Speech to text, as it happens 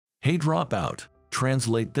Hey dropout,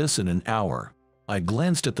 translate this in an hour. I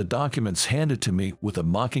glanced at the documents handed to me with a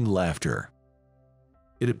mocking laughter.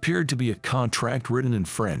 It appeared to be a contract written in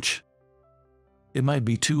French. It might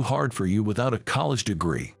be too hard for you without a college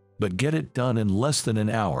degree, but get it done in less than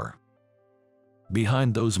an hour.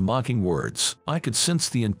 Behind those mocking words, I could sense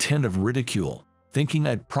the intent of ridicule, thinking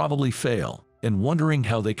I'd probably fail, and wondering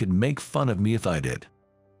how they could make fun of me if I did.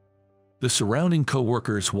 The surrounding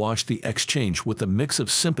coworkers watched the exchange with a mix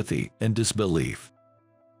of sympathy and disbelief.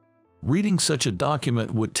 Reading such a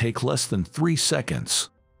document would take less than 3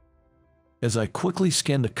 seconds. As I quickly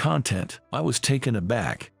scanned the content, I was taken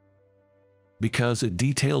aback, because it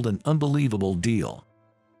detailed an unbelievable deal.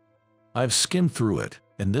 I've skimmed through it,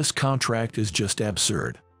 and this contract is just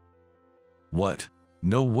absurd. What?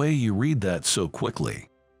 No way you read that so quickly.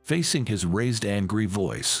 Facing his raised angry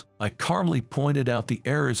voice, I calmly pointed out the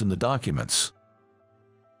errors in the documents.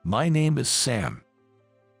 My name is Sam.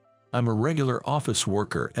 I'm a regular office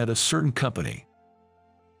worker at a certain company.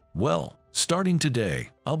 Well, starting today,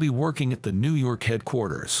 I'll be working at the New York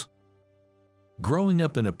headquarters. Growing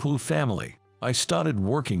up in a poor family, I started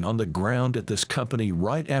working on the ground at this company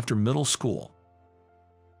right after middle school.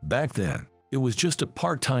 Back then, it was just a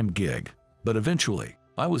part-time gig, but eventually,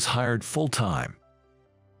 I was hired full-time.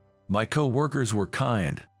 My co-workers were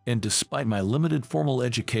kind, and despite my limited formal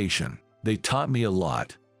education, they taught me a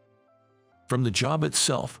lot. From the job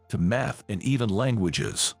itself to math and even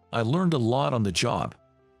languages, I learned a lot on the job.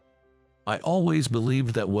 I always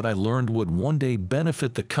believed that what I learned would one day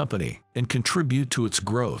benefit the company and contribute to its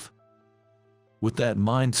growth. With that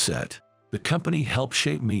mindset, the company helped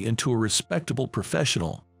shape me into a respectable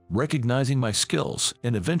professional, recognizing my skills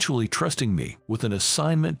and eventually trusting me with an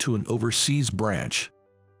assignment to an overseas branch.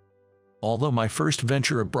 Although my first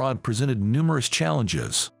venture abroad presented numerous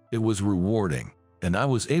challenges, it was rewarding, and I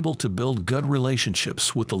was able to build good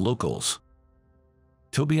relationships with the locals.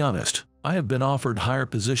 To be honest, I have been offered higher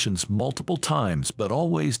positions multiple times but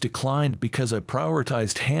always declined because I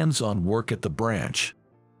prioritized hands-on work at the branch.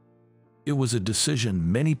 It was a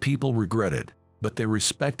decision many people regretted, but they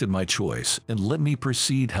respected my choice and let me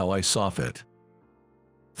proceed how I saw fit.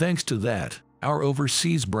 Thanks to that, our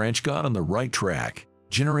overseas branch got on the right track,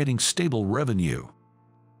 generating stable revenue.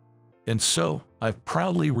 And so, I've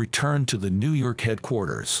proudly returned to the New York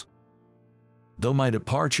headquarters. Though my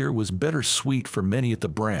departure was bittersweet for many at the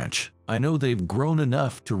branch, I know they've grown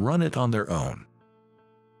enough to run it on their own.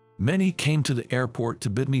 Many came to the airport to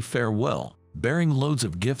bid me farewell, bearing loads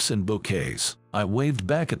of gifts and bouquets. I waved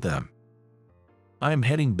back at them. I am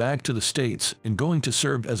heading back to the States and going to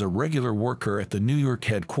serve as a regular worker at the New York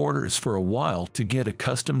headquarters for a while to get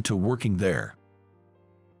accustomed to working there.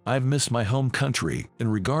 I've missed my home country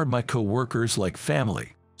and regard my co-workers like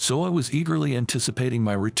family, so I was eagerly anticipating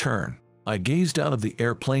my return. I gazed out of the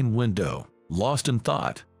airplane window, lost in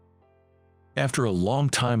thought. After a long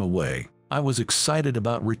time away, I was excited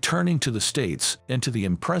about returning to the States and to the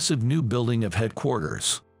impressive new building of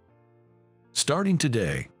headquarters. Starting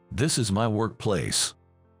today, this is my workplace.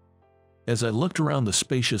 As I looked around the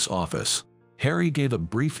spacious office, Harry gave a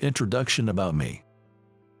brief introduction about me.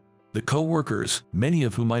 The co-workers, many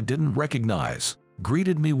of whom I didn't recognize,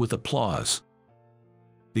 greeted me with applause.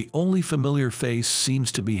 The only familiar face seems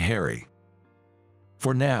to be Harry.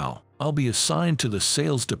 For now, I'll be assigned to the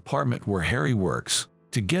sales department where Harry works,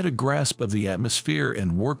 to get a grasp of the atmosphere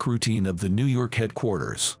and work routine of the New York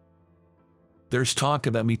headquarters. There's talk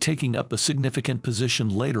about me taking up a significant position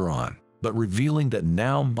later on, but revealing that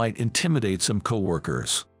now might intimidate some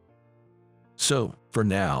co-workers. So, for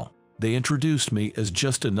now, they introduced me as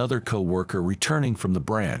just another co-worker returning from the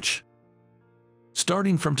branch.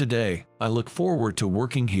 Starting from today, I look forward to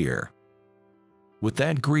working here. With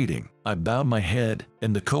that greeting, I bowed my head,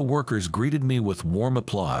 and the co-workers greeted me with warm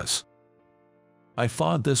applause. I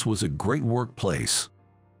thought this was a great workplace.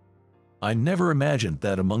 I never imagined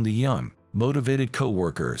that among the young, motivated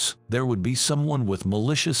co-workers, there would be someone with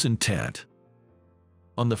malicious intent.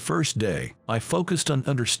 On the first day, I focused on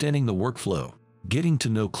understanding the workflow, getting to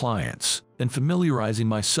know clients, and familiarizing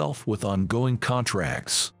myself with ongoing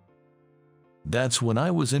contracts. That's when I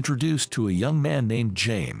was introduced to a young man named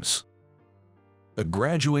James, a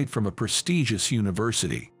graduate from a prestigious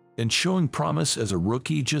university, and showing promise as a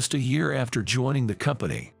rookie just a year after joining the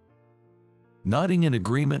company. Nodding in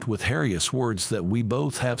agreement with Harry's words that we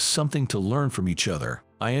both have something to learn from each other,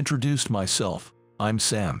 I introduced myself. I'm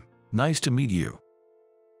Sam. Nice to meet you.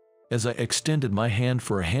 As I extended my hand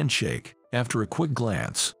for a handshake, after a quick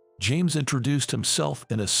glance, James introduced himself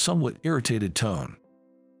in a somewhat irritated tone.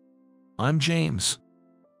 I'm James.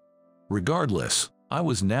 Regardless, I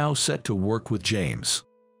was now set to work with James.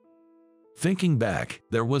 Thinking back,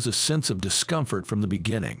 there was a sense of discomfort from the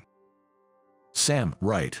beginning. Sam,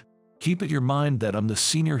 right. Keep it your mind that I'm the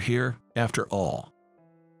senior here, after all.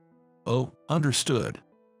 Oh, understood.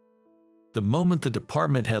 The moment the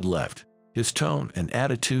department had left, his tone and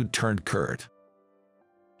attitude turned curt.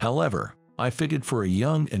 However, I figured for a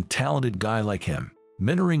young and talented guy like him,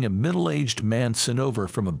 mentoring a middle-aged man sent over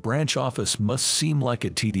from a branch office must seem like a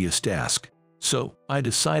tedious task, so I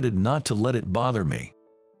decided not to let it bother me.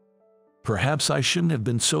 Perhaps I shouldn't have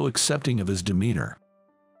been so accepting of his demeanor.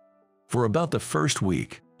 For about the first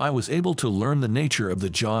week, I was able to learn the nature of the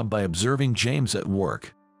job by observing James at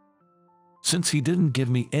work. Since he didn't give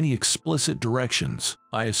me any explicit directions,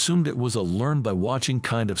 I assumed it was a learn-by-watching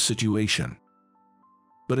kind of situation.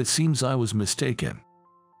 But it seems I was mistaken.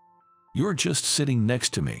 You're just sitting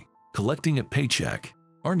next to me, collecting a paycheck.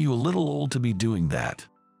 Aren't you a little old to be doing that?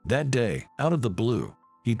 That day, out of the blue,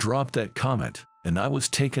 he dropped that comment, and I was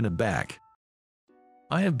taken aback.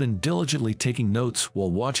 I have been diligently taking notes while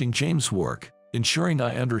watching James work, ensuring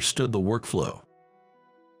I understood the workflow.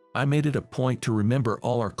 I made it a point to remember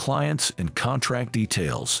all our clients and contract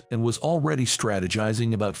details and was already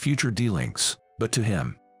strategizing about future dealings, but to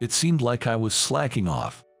him, it seemed like I was slacking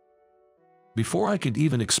off. Before I could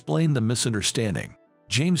even explain the misunderstanding,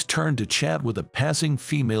 James turned to chat with a passing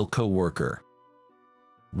female coworker.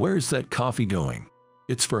 "Where's that coffee going?"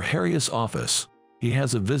 "It's for Harriet's office. He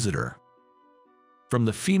has a visitor." From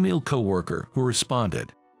the female coworker who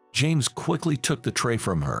responded, James quickly took the tray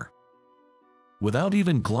from her. Without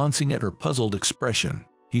even glancing at her puzzled expression,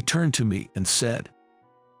 he turned to me and said,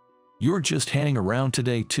 "You're just hanging around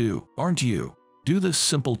today too, aren't you? Do this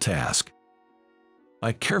simple task."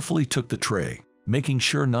 I carefully took the tray, making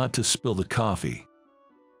sure not to spill the coffee.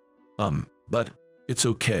 But it's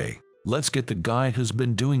okay. Let's get the guy who's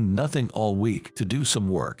been doing nothing all week to do some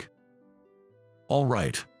work." "All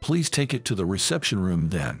right, please take it to the reception room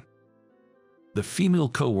then." The female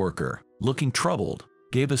coworker, looking troubled,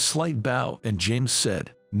 gave a slight bow and James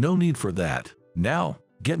said, "No need for that. Now,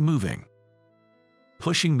 get moving,"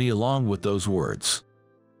 pushing me along with those words.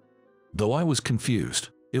 Though I was confused,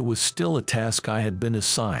 it was still a task I had been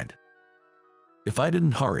assigned. If I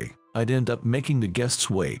didn't hurry, I'd end up making the guests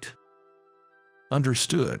wait.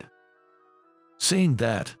 Understood. Saying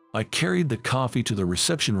that, I carried the coffee to the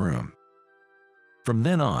reception room. From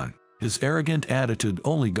then on, his arrogant attitude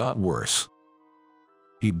only got worse.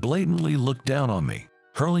 He blatantly looked down on me,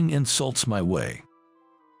 hurling insults my way.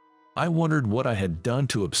 I wondered what I had done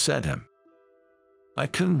to upset him. I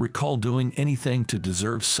couldn't recall doing anything to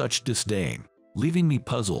deserve such disdain, leaving me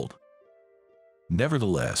puzzled.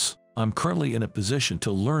 Nevertheless, I'm currently in a position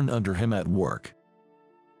to learn under him at work.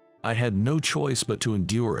 I had no choice but to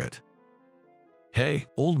endure it. "Hey,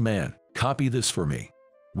 old man, copy this for me.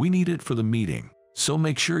 We need it for the meeting, so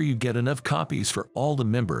make sure you get enough copies for all the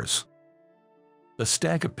members." A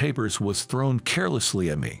stack of papers was thrown carelessly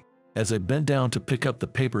at me. As I bent down to pick up the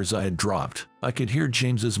papers I had dropped, I could hear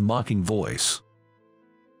James's mocking voice.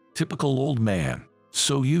 Typical old man,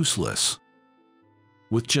 so useless.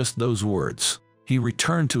 With just those words, he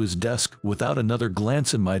returned to his desk without another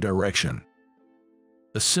glance in my direction.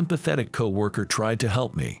 A sympathetic coworker tried to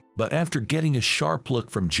help me, but after getting a sharp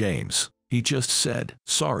look from James, he just said,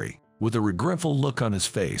 "Sorry," with a regretful look on his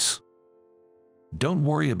face. "Don't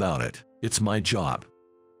worry about it, it's my job,"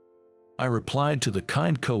 I replied to the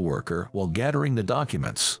kind coworker while gathering the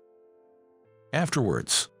documents.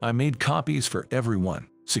 Afterwards, I made copies for everyone,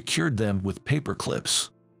 secured them with paper clips,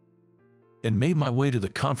 and made my way to the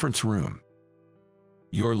conference room.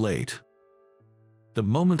 "You're late." The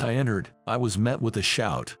moment I entered, I was met with a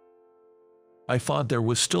shout. I thought there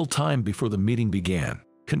was still time before the meeting began.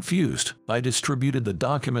 Confused, I distributed the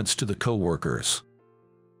documents to the coworkers.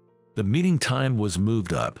 The meeting time was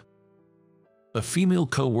moved up. A female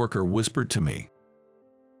coworker whispered to me.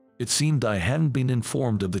 It seemed I hadn't been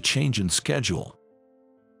informed of the change in schedule.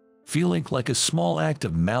 Feeling like a small act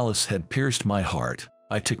of malice had pierced my heart,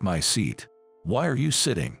 I took my seat. "Why are you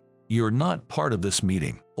sitting? You're not part of this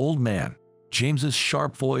meeting, old man." James's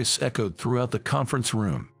sharp voice echoed throughout the conference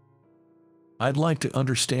room. "I'd like to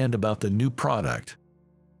understand about the new product,"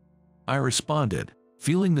 I responded,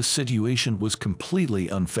 feeling the situation was completely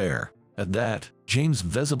unfair. At that, James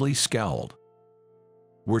visibly scowled.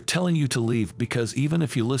 "We're telling you to leave because even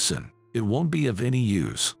if you listen, it won't be of any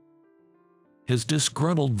use." His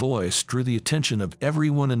disgruntled voice drew the attention of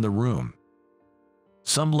everyone in the room.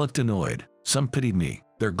 Some looked annoyed, some pitied me,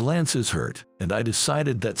 their glances hurt, and I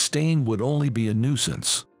decided that staying would only be a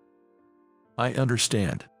nuisance. "I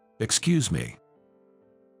understand. Excuse me."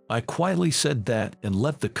 I quietly said that and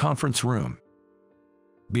left the conference room.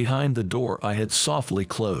 Behind the door I had softly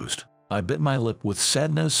closed, I bit my lip with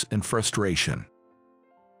sadness and frustration.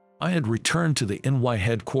 I had returned to the NY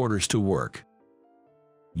headquarters to work.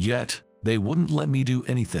 Yet, they wouldn't let me do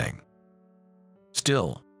anything.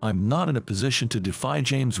 Still, I'm not in a position to defy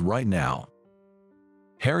James right now.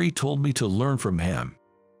 Harry told me to learn from him.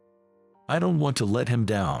 I don't want to let him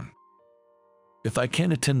down. If I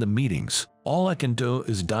can't attend the meetings, all I can do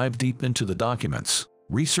is dive deep into the documents,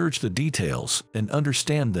 research the details, and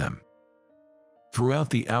understand them. Throughout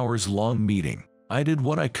the hours-long meeting, I did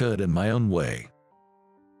what I could in my own way.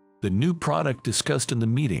 The new product discussed in the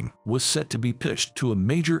meeting was set to be pitched to a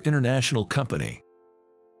major international company.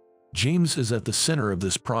 James is at the center of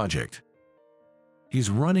this project. He's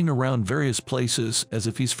running around various places as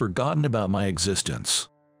if he's forgotten about my existence.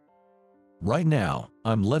 Right now,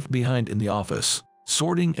 I'm left behind in the office,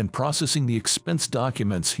 sorting and processing the expense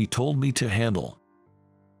documents he told me to handle.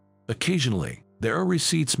 Occasionally, there are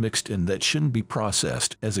receipts mixed in that shouldn't be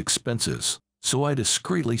processed as expenses, so I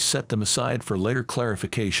discreetly set them aside for later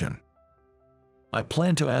clarification. I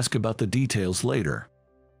plan to ask about the details later.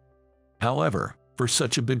 However, for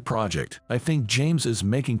such a big project, I think James is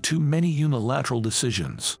making too many unilateral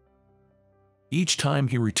decisions. Each time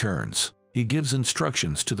he returns, he gives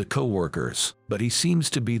instructions to the coworkers, but he seems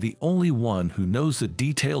to be the only one who knows the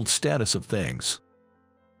detailed status of things.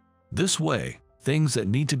 This way, things that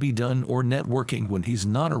need to be done or networking when he's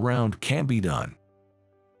not around can't be done.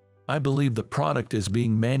 I believe the product is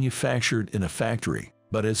being manufactured in a factory,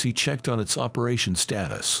 but has he checked on its operation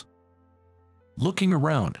status? Looking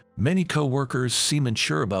around, many coworkers seem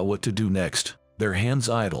unsure about what to do next, their hands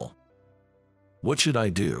idle. What should I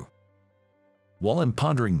do? While I'm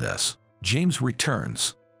pondering this, James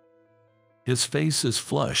returns. His face is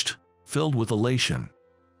flushed, filled with elation.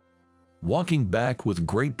 Walking back with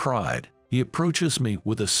great pride, he approaches me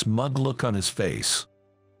with a smug look on his face.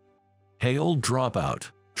 "Hey, old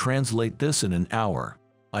dropout, translate this in an hour."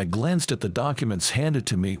 I glanced at the documents handed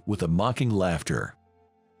to me with a mocking laughter.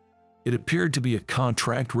 It appeared to be a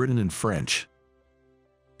contract written in French.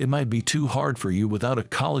 "It might be too hard for you without a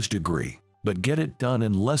college degree, but get it done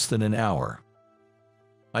in less than an hour."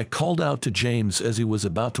 I called out to James as he was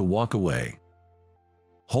about to walk away.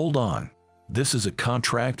 "Hold on. This is a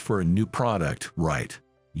contract for a new product, right?"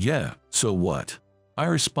 "Yeah, so what?" I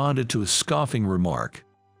responded to his scoffing remark.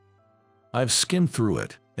 "I've skimmed through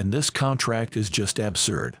it, and this contract is just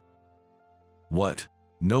absurd." "What?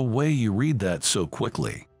 No way you read that so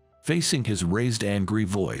quickly." Facing his raised angry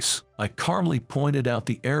voice, I calmly pointed out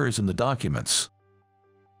the errors in the documents.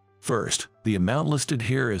 First, the amount listed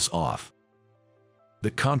here is off.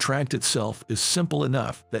 The contract itself is simple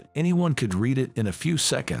enough that anyone could read it in a few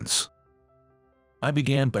seconds. I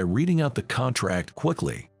began by reading out the contract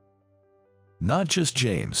quickly. Not just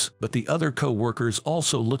James, but the other co-workers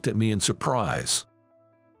also looked at me in surprise.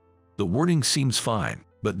 "The wording seems fine,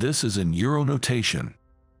 but this is in Euro notation."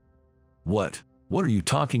 What are you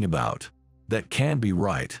talking about? That can't be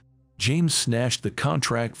right." James snatched the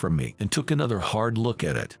contract from me and took another hard look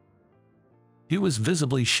at it. He was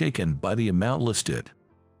visibly shaken by the amount listed.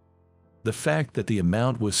 The fact that the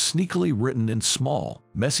amount was sneakily written in small,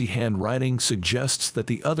 messy handwriting suggests that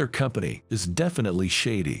the other company is definitely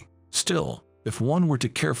shady. Still, if one were to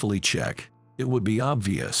carefully check, it would be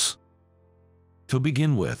obvious. To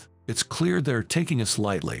begin with, it's clear they're taking us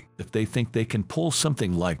lightly if they think they can pull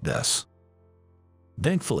something like this.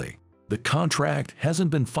 Thankfully, the contract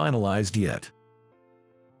hasn't been finalized yet.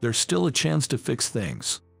 There's still a chance to fix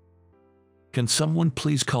things. Can someone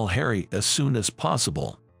please call Harry as soon as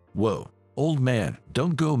possible? Whoa, old man,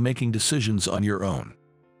 don't go making decisions on your own.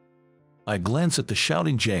 I glance at the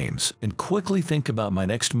shouting James and quickly think about my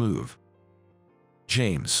next move.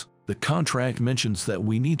 "James, the contract mentions that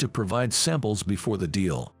we need to provide samples before the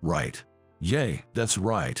deal, right?" "Yay, that's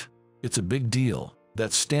right. It's a big deal.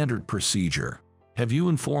 That's standard procedure. Have you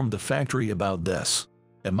informed the factory about this?"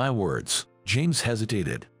 At my words, James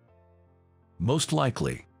hesitated. Most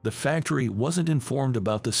likely, the factory wasn't informed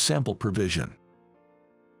about the sample provision.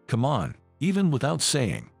 Come on, even without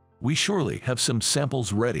saying, we surely have some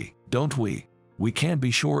samples ready, don't we? We can't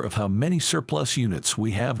be sure of how many surplus units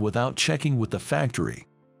we have without checking with the factory.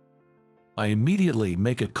 I immediately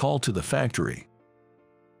make a call to the factory.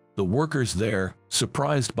 The workers there,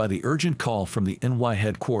 surprised by the urgent call from the NY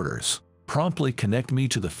headquarters, promptly connect me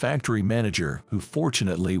to the factory manager, who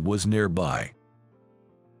fortunately was nearby.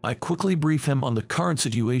 I quickly brief him on the current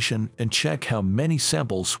situation and check how many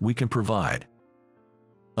samples we can provide.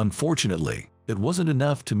 Unfortunately, it wasn't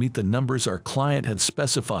enough to meet the numbers our client had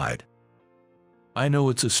specified. "I know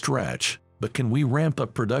it's a stretch, but can we ramp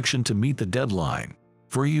up production to meet the deadline?"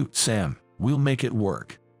 "For you, Sam, we'll make it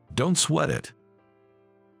work. Don't sweat it."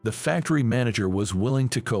 The factory manager was willing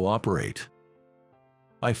to cooperate.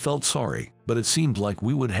 I felt sorry, but it seemed like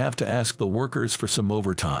we would have to ask the workers for some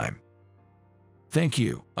overtime. Thank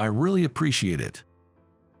you, I really appreciate it.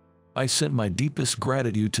 I sent my deepest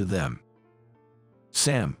gratitude to them.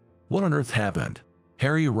 Sam, what on earth happened?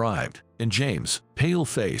 Harry arrived, and James,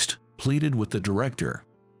 pale-faced, pleaded with the director.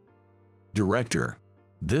 Director,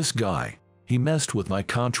 this guy, he messed with my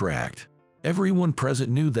contract. Everyone present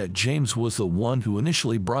knew that James was the one who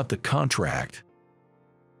initially brought the contract.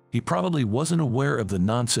 He probably wasn't aware of the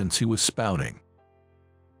nonsense he was spouting.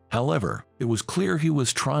 However, it was clear he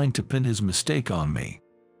was trying to pin his mistake on me.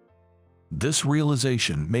 This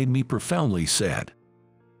realization made me profoundly sad.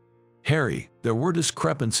 Harry, there were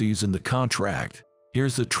discrepancies in the contract.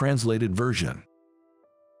 Here's the translated version.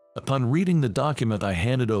 Upon reading the document I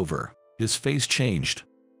handed over, his face changed.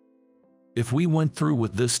 If we went through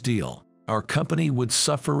with this deal, our company would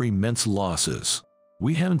suffer immense losses.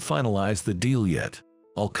 We haven't finalized the deal yet.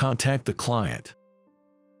 I'll contact the client.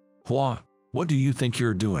 What do you think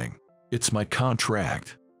you're doing? It's my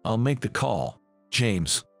contract. I'll make the call.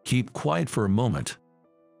 James, keep quiet for a moment.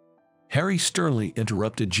 Harry sternly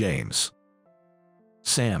interrupted James.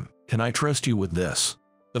 Sam, can I trust you with this?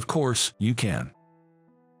 Of course, you can.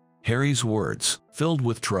 Harry's words, filled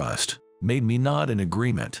with trust, made me nod in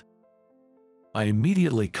agreement. I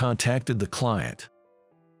immediately contacted the client.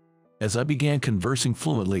 As I began conversing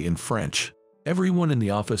fluently in French, everyone in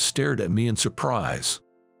the office stared at me in surprise.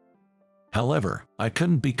 However, I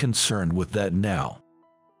couldn't be concerned with that now.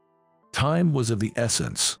 Time was of the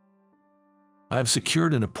essence. I've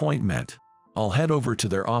secured an appointment. I'll head over to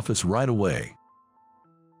their office right away.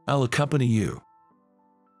 I'll accompany you.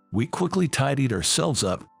 We quickly tidied ourselves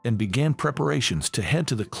up and began preparations to head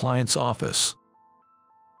to the client's office.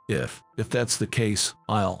 If that's the case,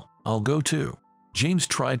 I'll go too. James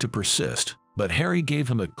tried to persist, but Harry gave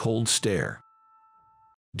him a cold stare.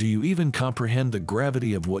 Do you even comprehend the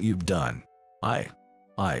gravity of what you've done?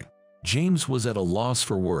 James was at a loss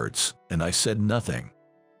for words, and I said nothing.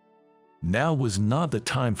 Now was not the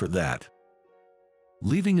time for that.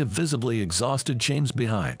 Leaving a visibly exhausted James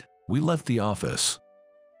behind, we left the office.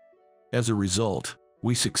 As a result,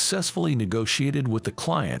 we successfully negotiated with the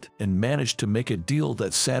client and managed to make a deal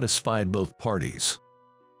that satisfied both parties.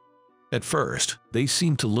 At first, they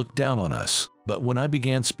seemed to look down on us, but when I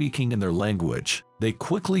began speaking in their language, they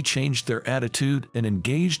quickly changed their attitude and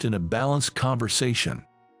engaged in a balanced conversation.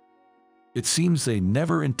 It seems they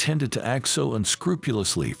never intended to act so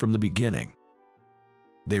unscrupulously from the beginning.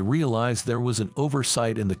 They realized there was an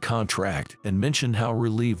oversight in the contract and mentioned how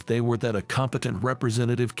relieved they were that a competent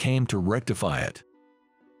representative came to rectify it.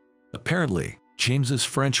 Apparently, James's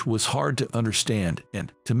French was hard to understand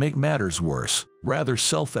and, to make matters worse, rather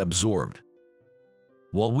self-absorbed.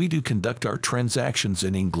 While we do conduct our transactions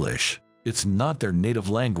in English, it's not their native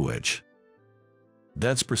language.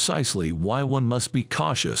 That's precisely why one must be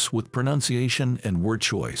cautious with pronunciation and word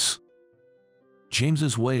choice.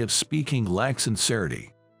 James's way of speaking lacked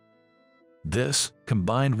sincerity. This,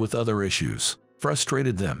 combined with other issues,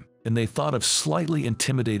 frustrated them, and they thought of slightly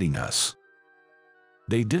intimidating us.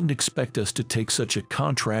 They didn't expect us to take such a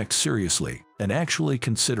contract seriously and actually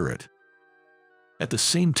consider it. At the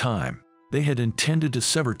same time, they had intended to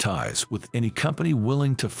sever ties with any company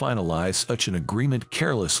willing to finalize such an agreement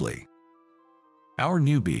carelessly. Our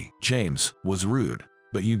newbie, James, was rude,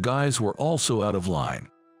 but you guys were also out of line.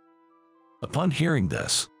 Upon hearing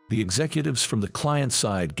this, the executives from the client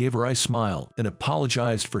side gave a wry smile and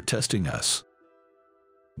apologized for testing us.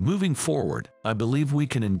 Moving forward, I believe we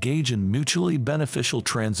can engage in mutually beneficial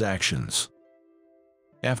transactions.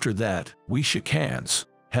 After that, we shook hands,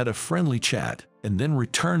 had a friendly chat, and then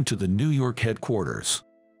returned to the New York headquarters.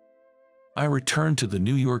 I returned to the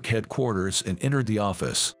New York headquarters and entered the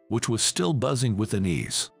office, which was still buzzing with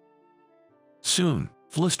unease. Soon,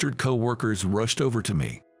 flustered co-workers rushed over to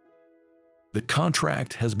me. The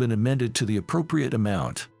contract has been amended to the appropriate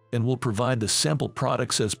amount and will provide the sample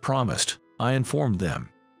products as promised, I informed them.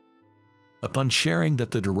 Upon sharing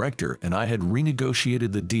that the director and I had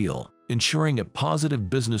renegotiated the deal, ensuring a positive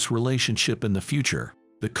business relationship in the future,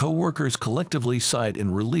 the co-workers collectively sighed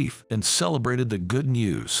in relief and celebrated the good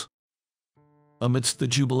news. Amidst the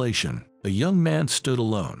jubilation, a young man stood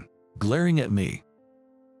alone, glaring at me.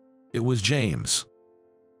 It was James.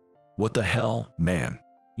 What the hell, man?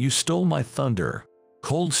 You stole my thunder.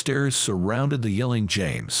 Cold stares surrounded the yelling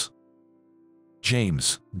James.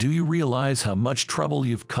 James, do you realize how much trouble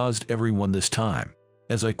you've caused everyone this time?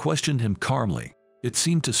 As I questioned him calmly, it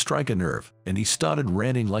seemed to strike a nerve, and he started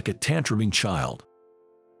ranting like a tantruming child.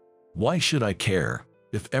 Why should I care?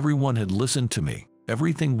 If everyone had listened to me,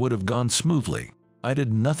 everything would have gone smoothly. I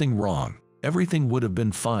did nothing wrong. Everything would have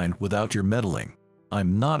been fine without your meddling.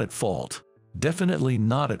 I'm not at fault. Definitely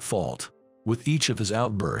not at fault." With each of his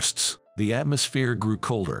outbursts, the atmosphere grew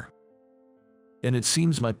colder. And it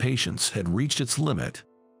seems my patience had reached its limit.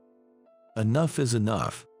 Enough is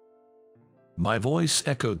enough. My voice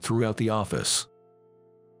echoed throughout the office.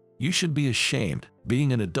 You should be ashamed,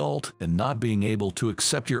 being an adult and not being able to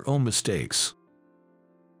accept your own mistakes.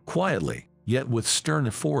 Quietly, yet with stern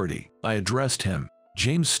authority, I addressed him.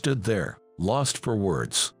 James stood there, lost for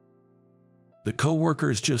words. The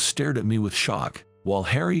coworkers just stared at me with shock, while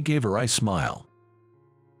Harry gave a wry smile.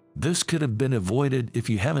 This could have been avoided if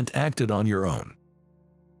you haven't acted on your own.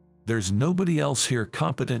 There's nobody else here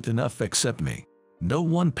competent enough except me. No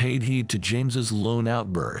one paid heed to James's lone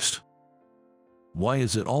outburst. Why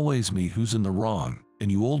is it always me who's in the wrong,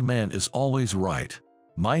 and you old man is always right?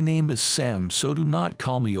 My name is Sam, so do not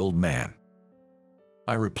call me old man.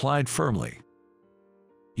 I replied firmly.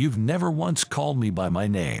 You've never once called me by my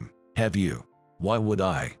name, have you? Why would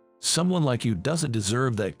I? Someone like you doesn't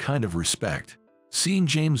deserve that kind of respect. Seeing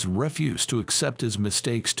James refuse to accept his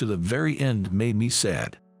mistakes to the very end made me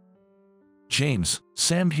sad. James,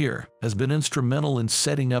 Sam here, has been instrumental in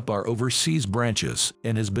setting up our overseas branches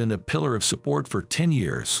and has been a pillar of support for 10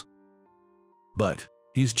 years. But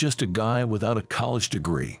he's just a guy without a college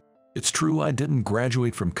degree. It's true I didn't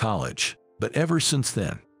graduate from college, but ever since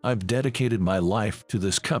then, I've dedicated my life to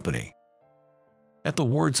this company. At the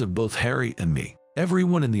words of both Harry and me,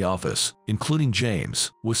 everyone in the office, including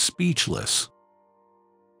James, was speechless.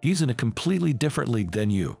 He's in a completely different league than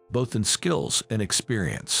you, both in skills and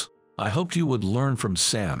experience. I hoped you would learn from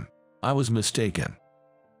Sam. I was mistaken.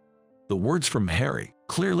 The words from Harry,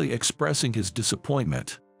 clearly expressing his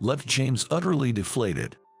disappointment, left James utterly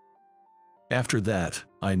deflated. After that,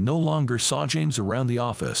 I no longer saw James around the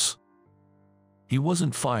office. He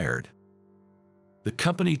wasn't fired. The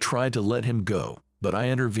company tried to let him go, but I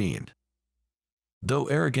intervened. Though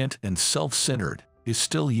arrogant and self-centered, he's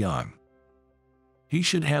still young. He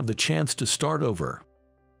should have the chance to start over.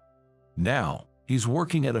 Now, he's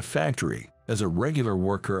working at a factory as a regular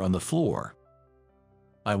worker on the floor.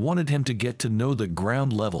 I wanted him to get to know the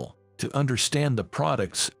ground level, to understand the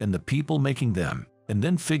products and the people making them, and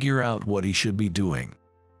then figure out what he should be doing.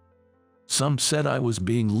 Some said I was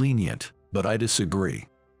being lenient, but I disagree.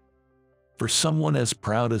 For someone as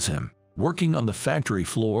proud as him, working on the factory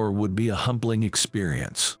floor would be a humbling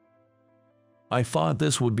experience. I thought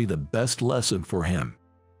this would be the best lesson for him.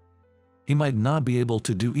 He might not be able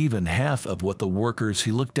to do even half of what the workers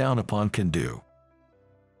he looked down upon can do.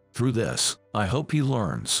 Through this, I hope he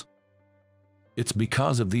learns. It's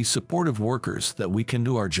because of these supportive workers that we can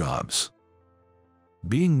do our jobs.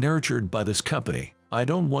 Being nurtured by this company, I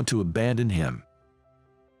don't want to abandon him.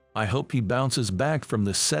 I hope he bounces back from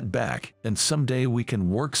this setback and someday we can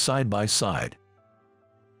work side by side.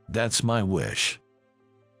 That's my wish.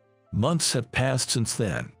 Months have passed since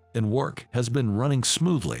then, and work has been running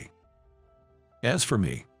smoothly. As for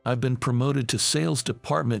me, I've been promoted to Sales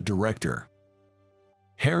Department Director.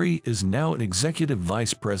 Harry is now an Executive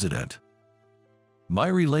Vice President. My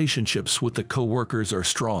relationships with the coworkers are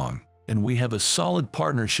strong, and we have a solid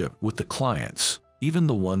partnership with the clients, even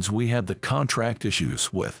the ones we had the contract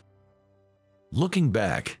issues with. Looking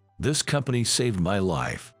back, this company saved my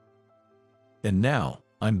life. And now,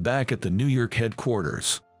 I'm back at the New York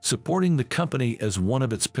headquarters, supporting the company as one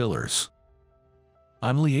of its pillars.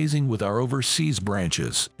 I'm liaising with our overseas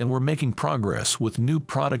branches, and we're making progress with new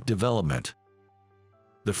product development.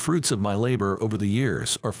 The fruits of my labor over the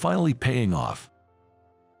years are finally paying off.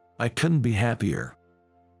 I couldn't be happier.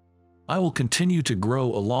 I will continue to grow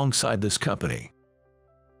alongside this company.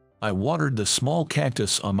 I watered the small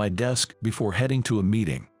cactus on my desk before heading to a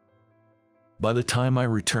meeting. By the time I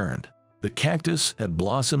returned, the cactus had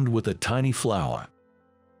blossomed with a tiny flower.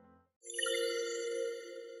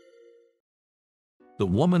 The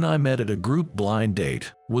woman I met at a group blind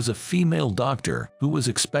date was a female doctor who was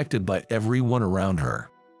expected by everyone around her.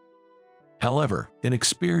 However,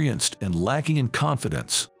 inexperienced and lacking in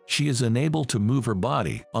confidence, she is unable to move her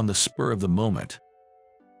body on the spur of the moment.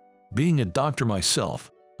 Being a doctor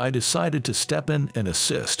myself, I decided to step in and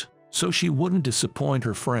assist, so she wouldn't disappoint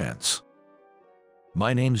her friends.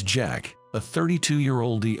 My name's Jack, a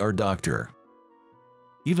 32-year-old ER doctor.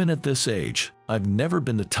 Even at this age, I've never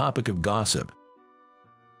been the topic of gossip.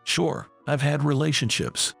 Sure, I've had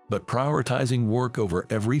relationships, but prioritizing work over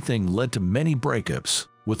everything led to many breakups,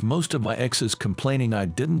 with most of my exes complaining I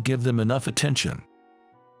didn't give them enough attention.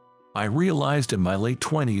 I realized in my late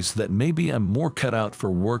 20s that maybe I'm more cut out for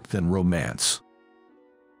work than romance.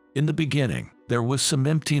 In the beginning, there was some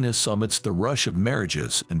emptiness amidst the rush of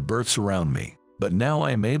marriages and births around me, but now I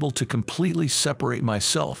am able to completely separate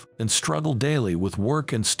myself and struggle daily with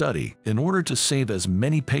work and study in order to save as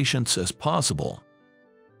many patients as possible.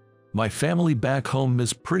 My family back home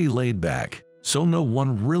is pretty laid back, so no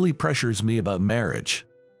one really pressures me about marriage.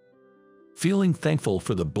 Feeling thankful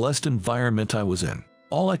for the blessed environment I was in,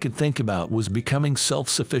 all I could think about was becoming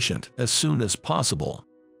self-sufficient as soon as possible.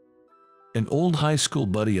 An old high school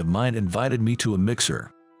buddy of mine invited me to a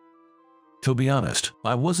mixer. To be honest,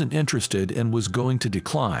 I wasn't interested and was going to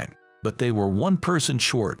decline, but they were one person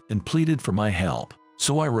short and pleaded for my help,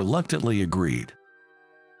 so I reluctantly agreed.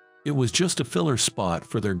 It was just a filler spot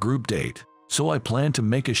for their group date, so I planned to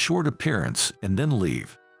make a short appearance and then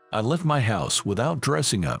leave. I left my house without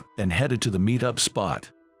dressing up and headed to the meetup spot.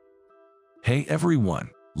 Hey everyone,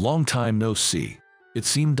 long time no see. It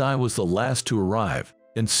seemed I was the last to arrive,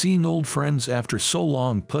 and seeing old friends after so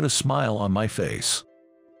long put a smile on my face.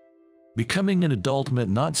 Becoming an adult meant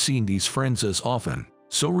not seeing these friends as often,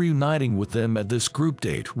 so reuniting with them at this group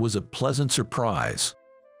date was a pleasant surprise.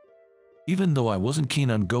 Even though I wasn't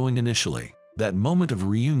keen on going initially, that moment of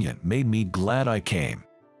reunion made me glad I came.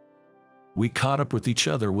 We caught up with each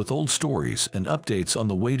other with old stories and updates on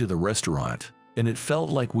the way to the restaurant, and it felt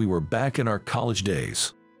like we were back in our college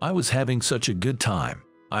days. I was having such a good time,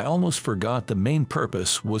 I almost forgot the main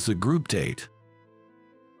purpose was the group date.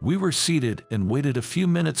 We were seated and waited a few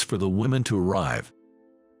minutes for the women to arrive.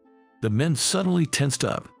 The men suddenly tensed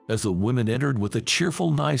up as the women entered with a cheerful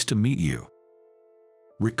 "nice to meet you."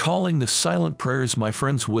 Recalling the silent prayers my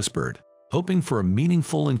friends whispered, hoping for a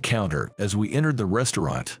meaningful encounter as we entered the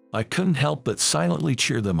restaurant, I couldn't help but silently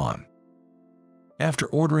cheer them on. After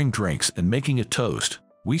ordering drinks and making a toast,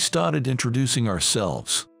 we started introducing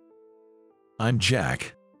ourselves. I'm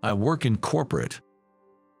Jack. I work in corporate.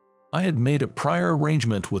 I had made a prior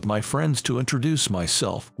arrangement with my friends to introduce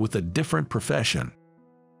myself with a different profession.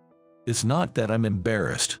 It's not that I'm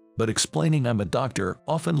embarrassed, but explaining I'm a doctor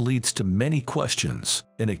often leads to many questions,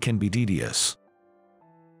 and it can be tedious.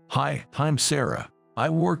 Hi, I'm Sarah. I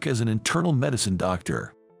work as an internal medicine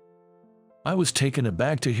doctor. I was taken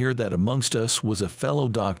aback to hear that amongst us was a fellow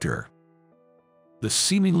doctor. The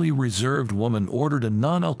seemingly reserved woman ordered a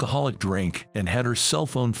non-alcoholic drink and had her cell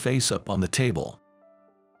phone face up on the table.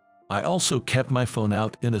 I also kept my phone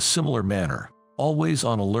out in a similar manner, always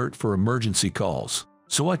on alert for emergency calls,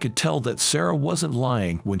 so I could tell that Sarah wasn't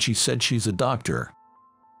lying when she said she's a doctor.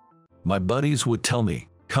 My buddies would tell me,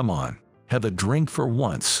 "Come on, have a drink for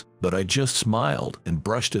once," but I just smiled and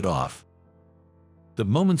brushed it off. The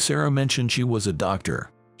moment Sarah mentioned she was a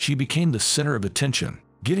doctor, she became the center of attention,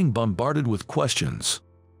 getting bombarded with questions.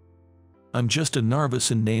 "I'm just a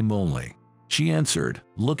novice in name only," she answered,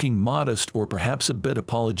 looking modest or perhaps a bit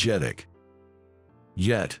apologetic.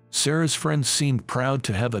 Yet, Sarah's friends seemed proud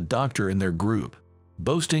to have a doctor in their group,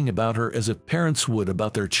 boasting about her as if parents would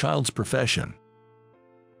about their child's profession.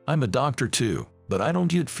 I'm a doctor too, but I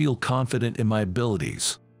don't yet feel confident in my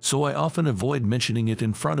abilities, so I often avoid mentioning it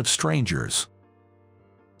in front of strangers.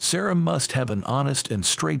 Sarah must have an honest and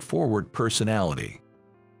straightforward personality.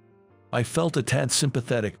 I felt a tad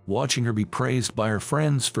sympathetic watching her be praised by her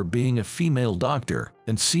friends for being a female doctor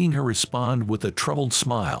and seeing her respond with a troubled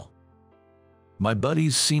smile. My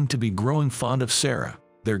buddies seemed to be growing fond of Sarah,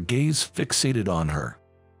 their gaze fixated on her.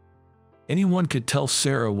 Anyone could tell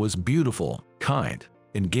Sarah was beautiful, kind,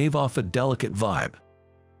 and gave off a delicate vibe.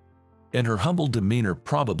 And her humble demeanor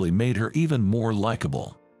probably made her even more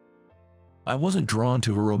likable. I wasn't drawn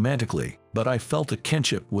to her romantically, but I felt a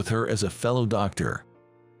kinship with her as a fellow doctor.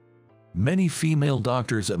 Many female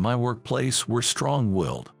doctors at my workplace were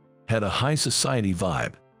strong-willed, had a high society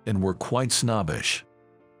vibe, and were quite snobbish.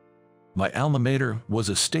 My alma mater was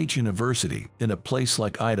a state university in a place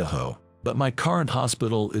like Idaho, but my current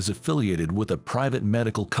hospital is affiliated with a private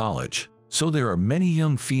medical college, so there are many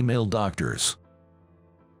young female doctors.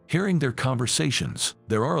 Hearing their conversations,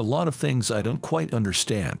 there are a lot of things I don't quite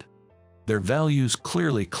understand. Their values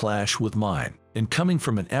clearly clash with mine, and coming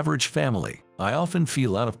from an average family, I often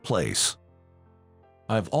feel out of place.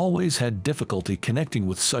 I've always had difficulty connecting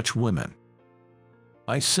with such women.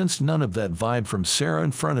 I sensed none of that vibe from Sarah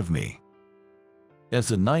in front of me. As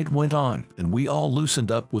the night went on and we all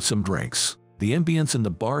loosened up with some drinks, the ambience in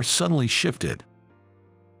the bar suddenly shifted.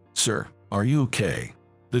 "Sir, are you okay?"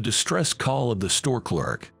 The distressed call of the store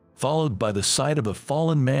clerk, followed by the sight of a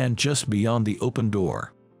fallen man just beyond the open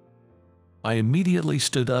door. I immediately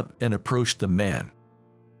stood up and approached the man.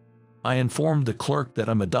 I informed the clerk that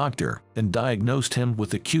I'm a doctor and diagnosed him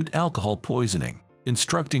with acute alcohol poisoning,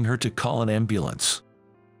 instructing her to call an ambulance.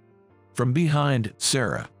 From behind,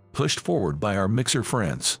 Sarah, pushed forward by our mixer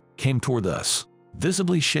friends, came toward us,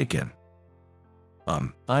 visibly shaken.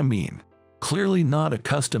 I mean, clearly not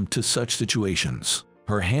accustomed to such situations.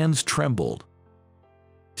 Her hands trembled.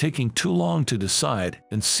 Taking too long to decide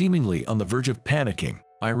and seemingly on the verge of panicking,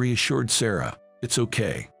 I reassured Sarah, "It's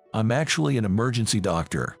okay. I'm actually an emergency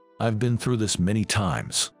doctor. I've been through this many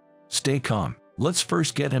times. Stay calm. Let's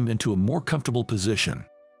first get him into a more comfortable position."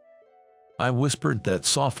 I whispered that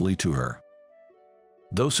softly to her.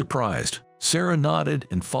 Though surprised, Sarah nodded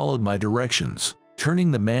and followed my directions,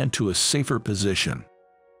 turning the man to a safer position.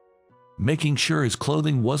 Making sure his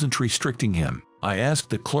clothing wasn't restricting him, I asked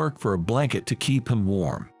the clerk for a blanket to keep him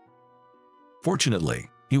warm. Fortunately,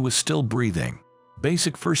 he was still breathing.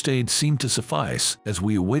 Basic first aid seemed to suffice as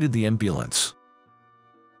we awaited the ambulance.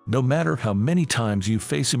 No matter how many times you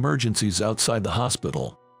face emergencies outside the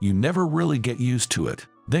hospital, you never really get used to it.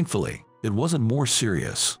 Thankfully, it wasn't more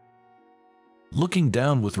serious. Looking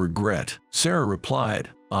down with regret, Sarah replied,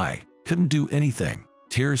 "I couldn't do anything,"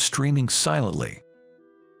 tears streaming silently.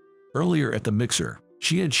 Earlier at the mixer,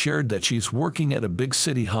 she had shared that she's working at a big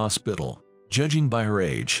city hospital. Judging by her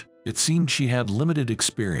age, it seemed she had limited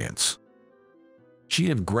experience. She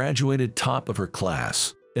had graduated top of her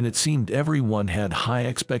class, and it seemed everyone had high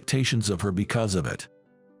expectations of her because of it.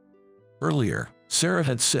 Earlier, Sarah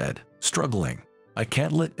had said, struggling, "I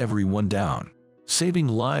can't let everyone down. Saving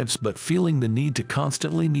lives but feeling the need to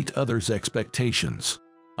constantly meet others' expectations.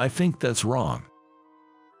 I think that's wrong."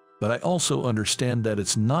 But I also understand that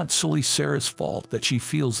it's not solely Sarah's fault that she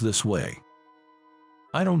feels this way.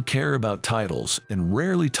 I don't care about titles and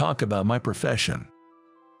rarely talk about my profession.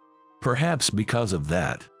 Perhaps because of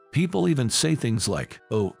that, people even say things like,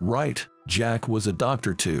 "Oh, right, Jack was a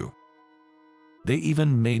doctor too." They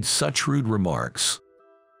even made such rude remarks.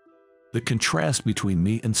 The contrast between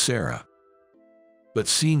me and Sarah. But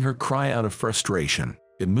seeing her cry out of frustration,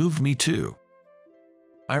 it moved me too.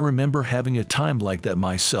 I remember having a time like that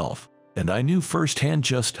myself, and I knew firsthand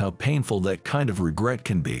just how painful that kind of regret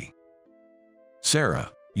can be.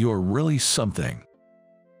 "Sarah, you're really something."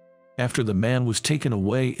 After the man was taken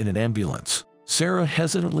away in an ambulance, Sarah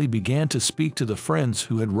hesitantly began to speak to the friends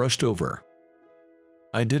who had rushed over.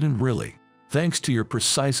 "I didn't really. Thanks to your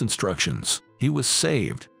precise instructions, he was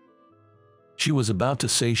saved." She was about to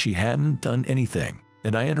say she hadn't done anything,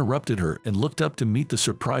 and I interrupted her and looked up to meet the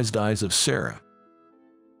surprised eyes of Sarah.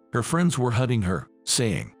 Her friends were hugging her,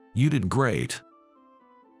 saying, "You did great."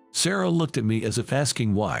 Sarah looked at me as if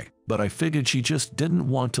asking why, but I figured she just didn't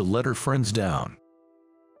want to let her friends down.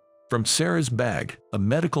 From Sarah's bag, a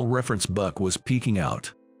medical reference book was peeking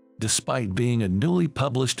out. Despite being a newly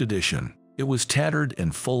published edition, it was tattered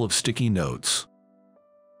and full of sticky notes.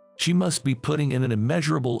 She must be putting in an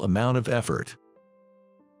immeasurable amount of effort.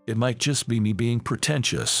 It might just be me being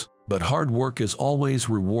pretentious, but hard work is always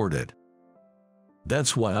rewarded.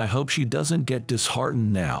 That's why I hope she doesn't get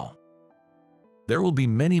disheartened now. There will be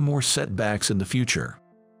many more setbacks in the future.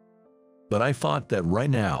 But I thought that right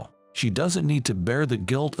now, she doesn't need to bear the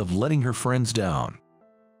guilt of letting her friends down.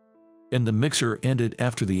 And the mixer ended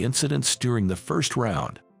after the incidents during the first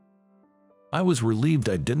round. I was relieved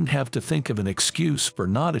I didn't have to think of an excuse for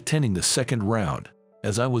not attending the second round.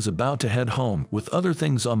 As I was about to head home with other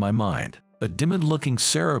things on my mind, a timid-looking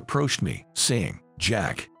Sarah approached me, saying,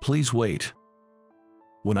 "Jack, please wait."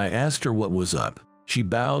 When I asked her what was up, she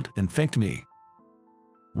bowed and thanked me.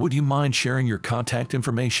 "Would you mind sharing your contact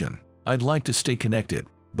information? I'd like to stay connected,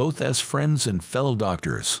 both as friends and fellow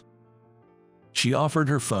doctors." She offered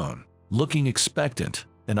her phone, looking expectant,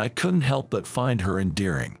 and I couldn't help but find her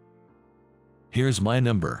endearing. "Here's my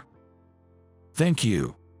number." "Thank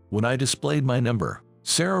you." When I displayed my number,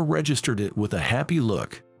 Sarah registered it with a happy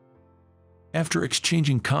look. After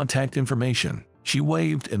exchanging contact information, she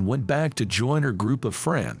waved and went back to join her group of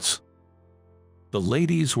friends. The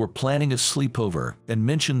ladies were planning a sleepover and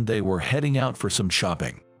mentioned they were heading out for some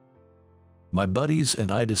shopping. My buddies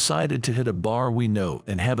and I decided to hit a bar we know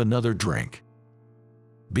and have another drink.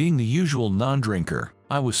 Being the usual non-drinker,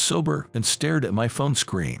 I was sober and stared at my phone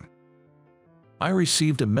screen. I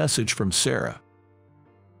received a message from Sarah.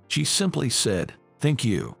 She simply said, "Thank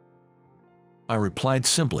you." I replied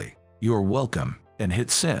simply, "You're welcome," and hit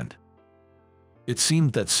send. It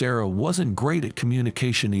seemed that Sarah wasn't great at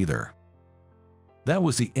communication either. That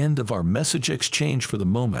was the end of our message exchange for the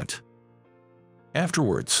moment.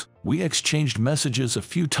 Afterwards, we exchanged messages a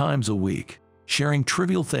few times a week, sharing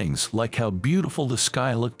trivial things like how beautiful the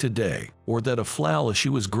sky looked today or that a flower she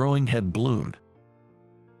was growing had bloomed.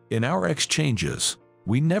 In our exchanges,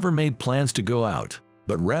 we never made plans to go out,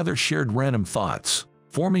 but rather shared random thoughts,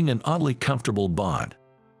 forming an oddly comfortable bond.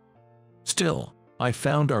 Still, I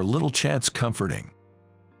found our little chats comforting.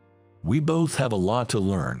 We both have a lot to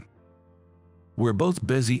learn. We're both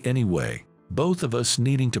busy anyway, both of us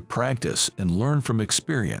needing to practice and learn from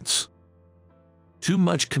experience. Too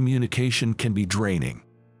much communication can be draining.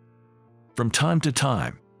 From time to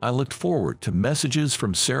time, I looked forward to messages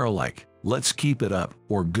from Sarah like, "Let's keep it up,"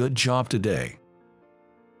 or "Good job today."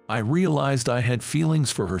 I realized I had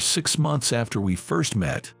feelings for her 6 months after we first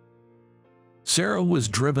met. Sarah was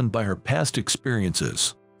driven by her past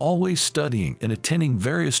experiences, always studying and attending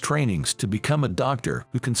various trainings to become a doctor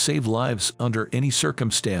who can save lives under any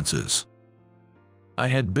circumstances. I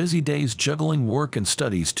had busy days juggling work and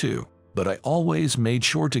studies too, but I always made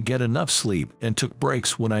sure to get enough sleep and took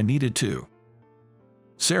breaks when I needed to.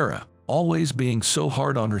 Sarah, always being so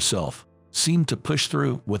hard on herself, seemed to push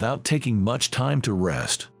through without taking much time to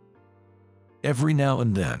rest. Every now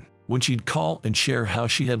and then, when she'd call and share how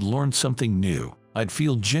she had learned something new, I'd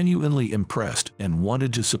feel genuinely impressed and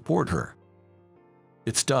wanted to support her.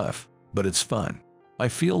 It's tough, but it's fun. I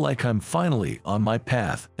feel like I'm finally on my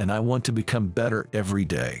path and I want to become better every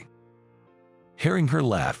day. Hearing her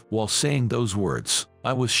laugh while saying those words,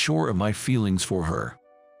 I was sure of my feelings for her.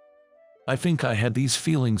 I think I had these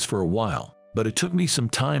feelings for a while, but it took me some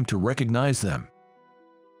time to recognize them.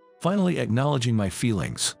 Finally acknowledging my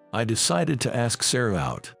feelings, I decided to ask Sarah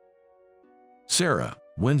out. "Sarah,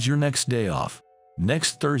 when's your next day off?"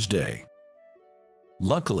 "Next Thursday."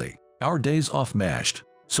 Luckily, our days off matched,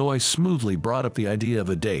 so I smoothly brought up the idea of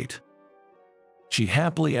a date. She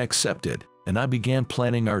happily accepted, and I began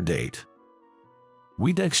planning our date.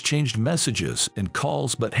 We'd exchanged messages and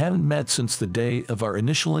calls but hadn't met since the day of our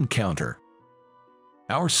initial encounter.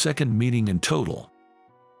 Our second meeting in total.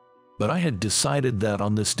 But I had decided that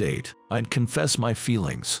on this date, I'd confess my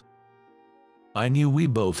feelings. I knew we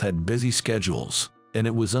both had busy schedules, and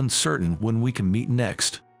it was uncertain when we can meet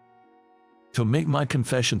next. To make my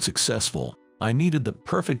confession successful, I needed the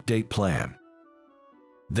perfect date plan.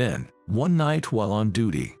 Then, one night while on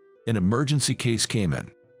duty, an emergency case came in.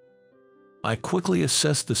 I quickly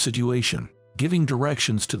assessed the situation, giving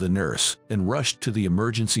directions to the nurse, and rushed to the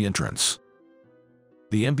emergency entrance.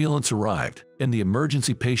 The ambulance arrived, and the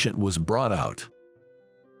emergency patient was brought out.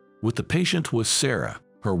 With the patient was Sarah,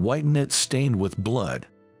 her white knit stained with blood.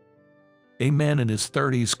 A man in his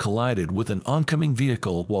 30s collided with an oncoming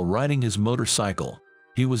vehicle while riding his motorcycle.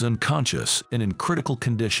 He was unconscious and in critical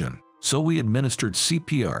condition, so we administered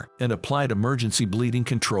CPR and applied emergency bleeding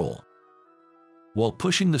control. While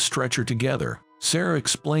pushing the stretcher together, Sarah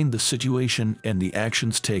explained the situation and the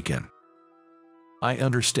actions taken. "I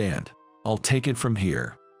understand. I'll take it from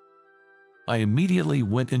here." I immediately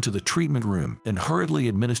went into the treatment room and hurriedly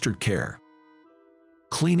administered care,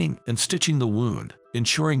 cleaning and stitching the wound,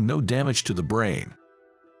 ensuring no damage to the brain.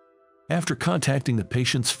 After contacting the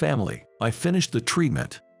patient's family, I finished the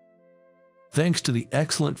treatment. Thanks to the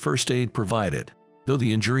excellent first aid provided, though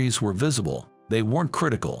the injuries were visible, they weren't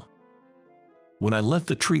critical. When I left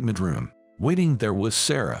the treatment room, waiting there was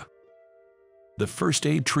Sarah. "The first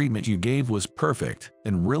aid treatment you gave was perfect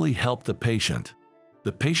and really helped the patient.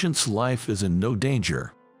 The patient's life is in no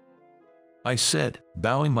danger," I said,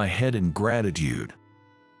 bowing my head in gratitude.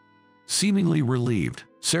 Seemingly relieved,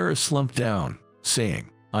 Sarah slumped down, saying,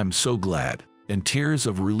 "I'm so glad," and tears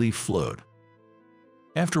of relief flowed.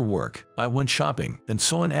 After work, I went shopping and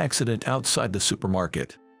saw an accident outside the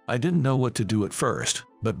supermarket. I didn't know what to do at first,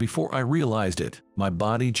 but before I realized it, my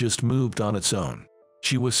body just moved on its own.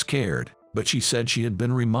 She was scared, but she said she had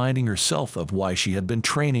been reminding herself of why she had been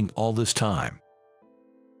training all this time.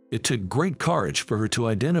 It took great courage for her to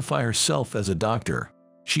identify herself as a doctor.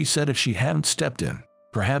 She said if she hadn't stepped in,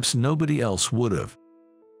 perhaps nobody else would have.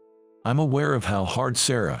 I'm aware of how hard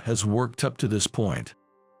Sarah has worked up to this point.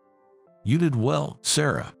 "You did well,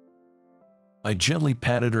 Sarah." I gently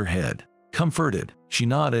patted her head. Comforted, she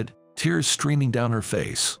nodded, tears streaming down her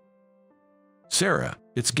face. "Sarah,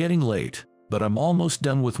 it's getting late, but I'm almost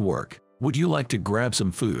done with work. Would you like to grab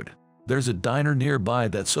some food? There's a diner nearby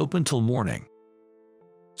that's open till morning."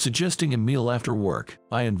 Suggesting a meal after work,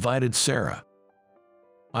 I invited Sarah.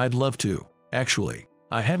 "I'd love to, actually.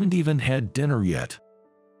 I haven't even had dinner yet."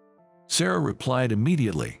 Sarah replied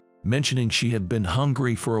immediately, mentioning she had been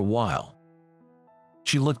hungry for a while.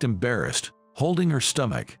 She looked embarrassed, holding her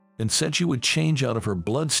stomach, and said she would change out of her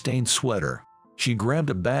blood-stained sweater. She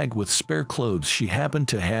grabbed a bag with spare clothes she happened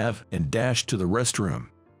to have and dashed to the restroom.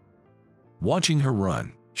 Watching her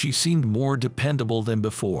run, she seemed more dependable than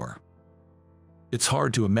before. It's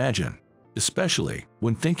hard to imagine, especially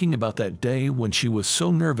when thinking about that day when she was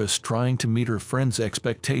so nervous trying to meet her friends'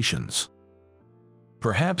 expectations.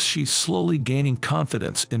 Perhaps she's slowly gaining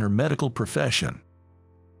confidence in her medical profession.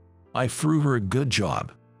 I threw her a good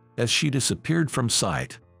job, as she disappeared from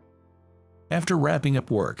sight. After wrapping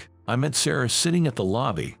up work, I met Sarah sitting at the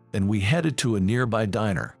lobby, and we headed to a nearby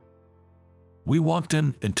diner. We walked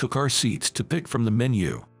in and took our seats to pick from the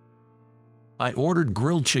menu. I ordered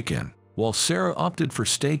grilled chicken, while Sarah opted for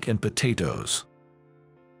steak and potatoes.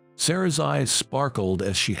 Sarah's eyes sparkled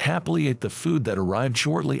as she happily ate the food that arrived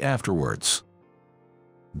shortly afterwards.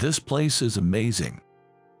 "This place is amazing."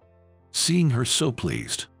 Seeing her so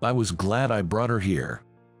pleased, I was glad I brought her here.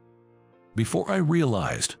 Before I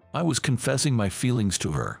realized, I was confessing my feelings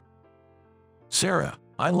to her. "Sarah,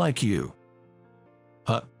 I like you."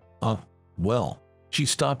 Well, she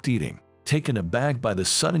stopped eating, taken aback by the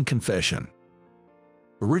sudden confession.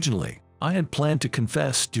 Originally, I had planned to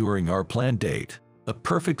confess during our planned date, a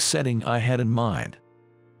perfect setting I had in mind.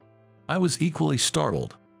 I was equally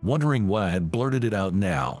startled, wondering why I had blurted it out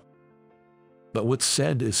now. But what's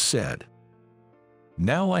said is said.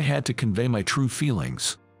 Now I had to convey my true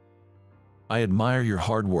feelings. "I admire your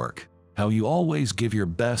hard work, how you always give your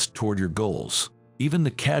best toward your goals. Even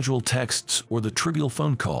the casual texts or the trivial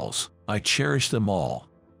phone calls, I cherish them all."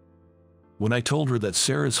 When I told her that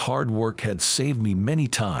Sarah's hard work had saved me many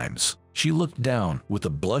times, she looked down with a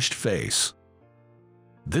blushed face.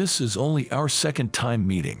 "This is only our second time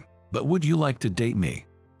meeting, but would you like to date me?"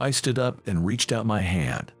 I stood up and reached out my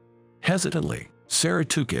hand. Hesitantly, Sarah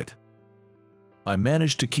took it. "I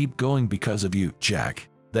managed to keep going because of you, Jack.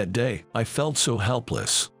 That day, I felt so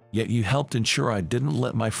helpless, yet you helped ensure I didn't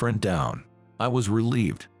let my friend down. I was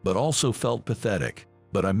relieved, but also felt pathetic.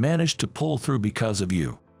 But I managed to pull through because of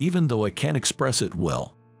you, even though I can't express it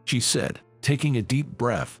well," she said, taking a deep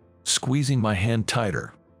breath, squeezing my hand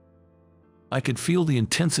tighter. I could feel the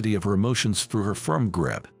intensity of her emotions through her firm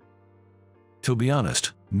grip. To be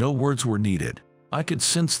honest, no words were needed. I could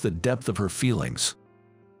sense the depth of her feelings.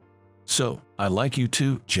 "So, I like you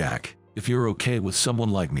too, Jack. If you're okay with someone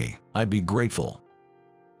like me, I'd be grateful."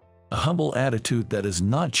 A humble attitude that has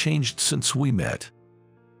not changed since we met.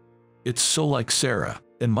 It's so like Sarah,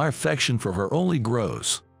 and my affection for her only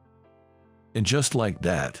grows. And just like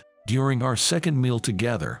that, during our second meal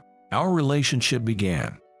together, our relationship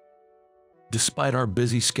began. Despite our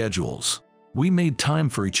busy schedules, we made time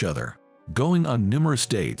for each other, going on numerous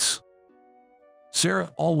dates.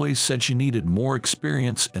 Sarah always said she needed more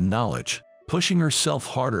experience and knowledge, pushing herself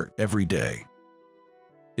harder every day.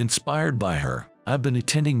 Inspired by her, I've been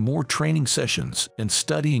attending more training sessions and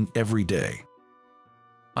studying every day.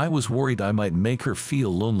 I was worried I might make her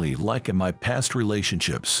feel lonely like in my past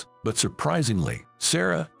relationships, but surprisingly,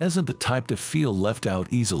 Sarah isn't the type to feel left out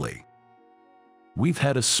easily. We've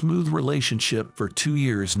had a smooth relationship for 2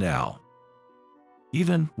 years now.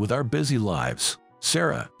 Even with our busy lives,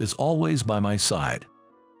 Sarah is always by my side.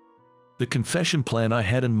 The confession plan I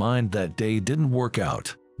had in mind that day didn't work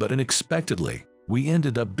out, but unexpectedly, we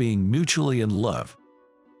ended up being mutually in love.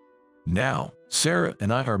 Now, Sarah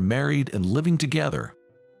and I are married and living together.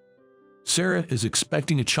 Sarah is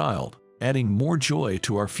expecting a child, adding more joy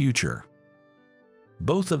to our future.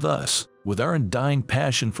 Both of us, with our undying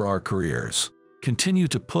passion for our careers, continue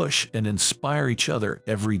to push and inspire each other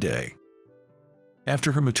every day.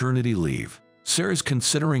 After her maternity leave, Sarah's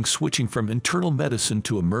considering switching from internal medicine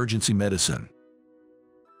to emergency medicine.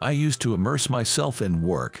 I used to immerse myself in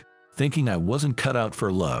work, thinking I wasn't cut out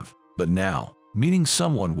for love, but now, meeting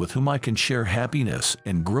someone with whom I can share happiness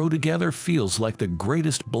and grow together feels like the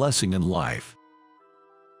greatest blessing in life.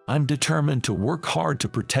 I'm determined to work hard to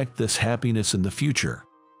protect this happiness in the future.